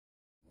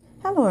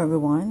Hello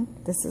everyone,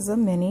 this is a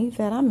mini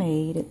that I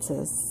made. It's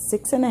a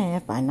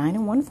 6.5 by 9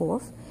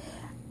 1/4,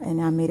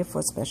 and I made it for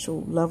a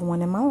special loved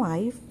one in my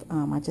life.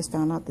 I just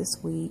found out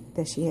this week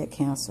that she had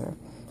cancer.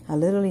 I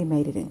literally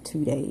made it in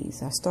 2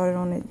 days. I started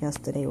on it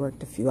yesterday,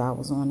 worked a few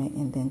hours on it,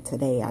 and then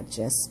today I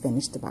just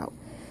finished about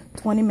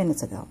 20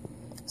 minutes ago.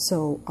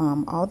 So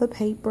all the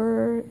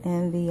paper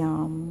and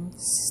the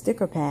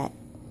sticker pack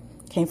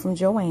came from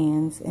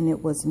Joann's, and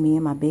it was me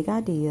and my big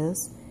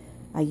ideas.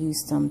 I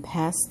used some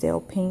pastel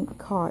pink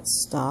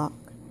cardstock.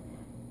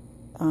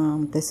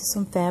 This is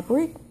some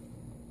fabric.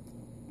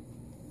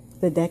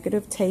 The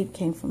decorative tape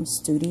came from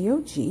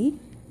Studio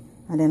G.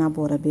 And then I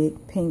bought a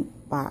big pink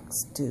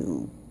box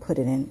to put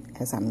it in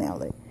as I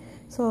mail it.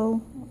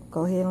 So,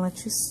 go ahead and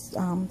let you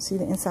see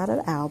the inside of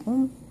the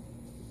album.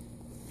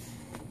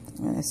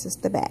 And this is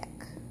the back.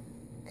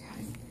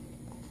 Okay.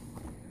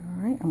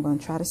 Alright, I'm going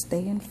to try to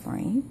stay in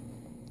frame.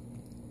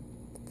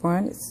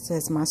 Front, it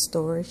says my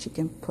storage. You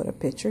can put a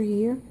picture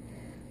here.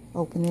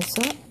 Open this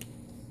up,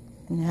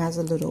 and it has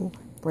a little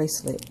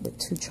bracelet with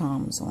 2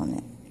 charms on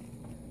it.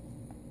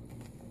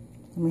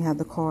 And we have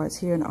the cards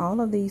here, and all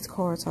of these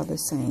cards are the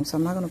same, so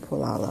I'm not going to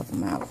pull all of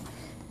them out.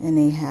 And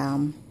they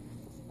have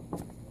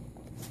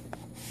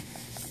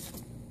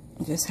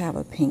just have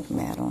a pink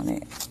mat on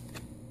it.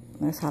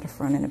 That's how the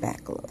front and the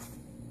back look.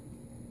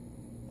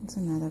 It's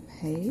another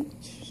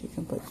page. You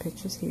can put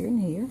pictures here and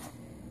here.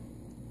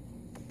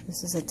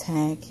 This is a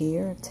tag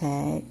here, a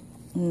tag,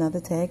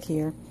 another tag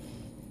here.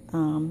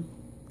 I'm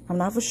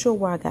not for sure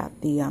where I got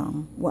the,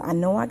 well, I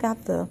know I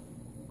got the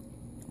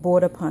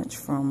border punch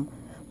from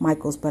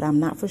Michael's, but I'm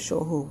not for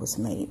sure who it was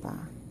made by.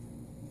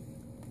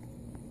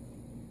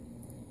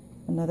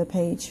 Another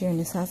page here, and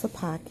this has a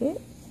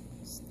pocket.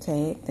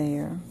 Tag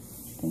there,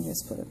 and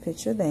just put a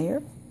picture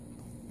there.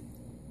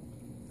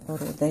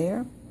 Photo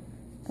there.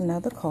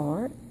 Another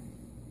card.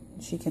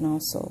 She can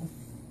also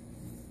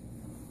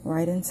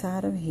write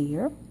inside of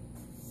here.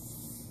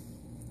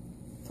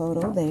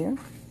 Photo there.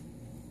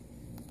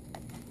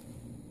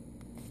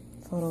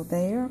 Photo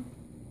there.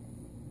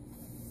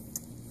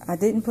 I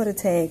didn't put a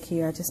tag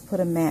here. I just put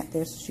a mat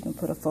there so she can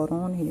put a photo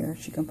on here.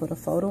 She can put a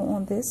photo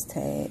on this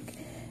tag.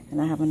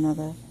 And I have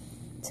another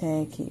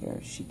tag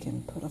here. She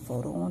can put a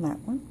photo on that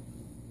one.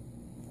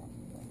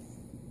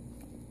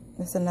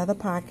 There's another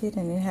pocket,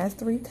 and it has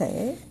 3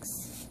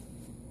 tags.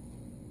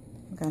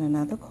 Got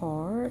another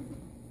card.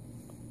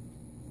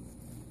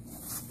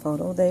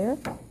 Photo there.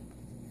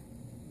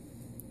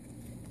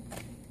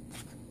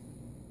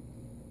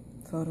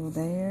 Photo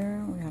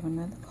there. We have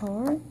another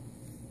card.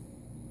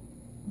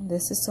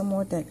 This is some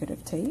more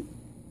decorative tape.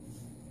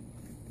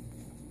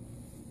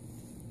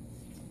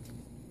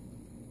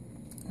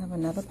 I have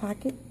another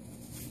pocket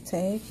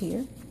tag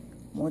here.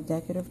 More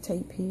decorative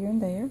tape here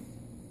and there.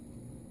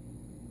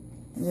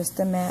 Just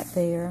a mat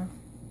there.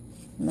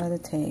 Another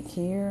tag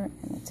here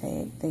and a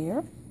tag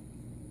there.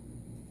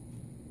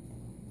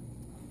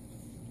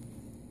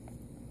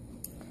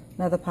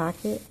 Another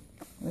pocket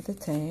with a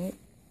tag,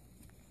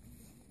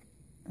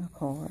 a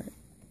card.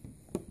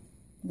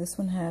 This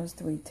one has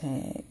 3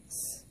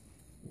 tags.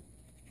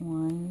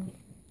 1,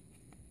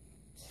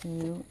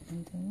 2,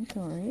 and then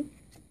 3.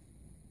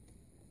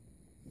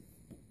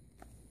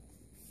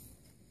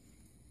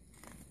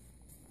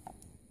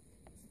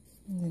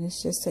 And then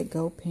it's just a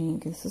Go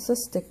Pink. This is a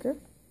sticker.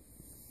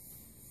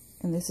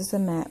 And this is a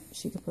map.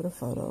 She could put a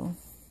photo.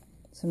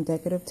 Some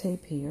decorative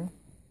tape here.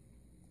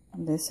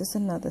 And this is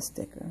another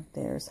sticker.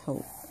 There's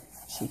Hope.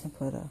 She can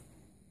put a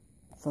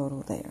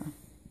photo there.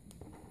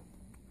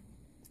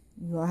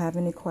 You all have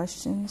any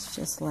questions,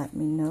 just let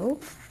me know.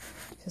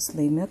 Just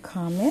leave me a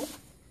comment.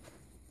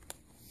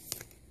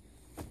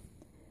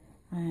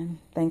 And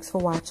thanks for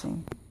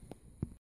watching.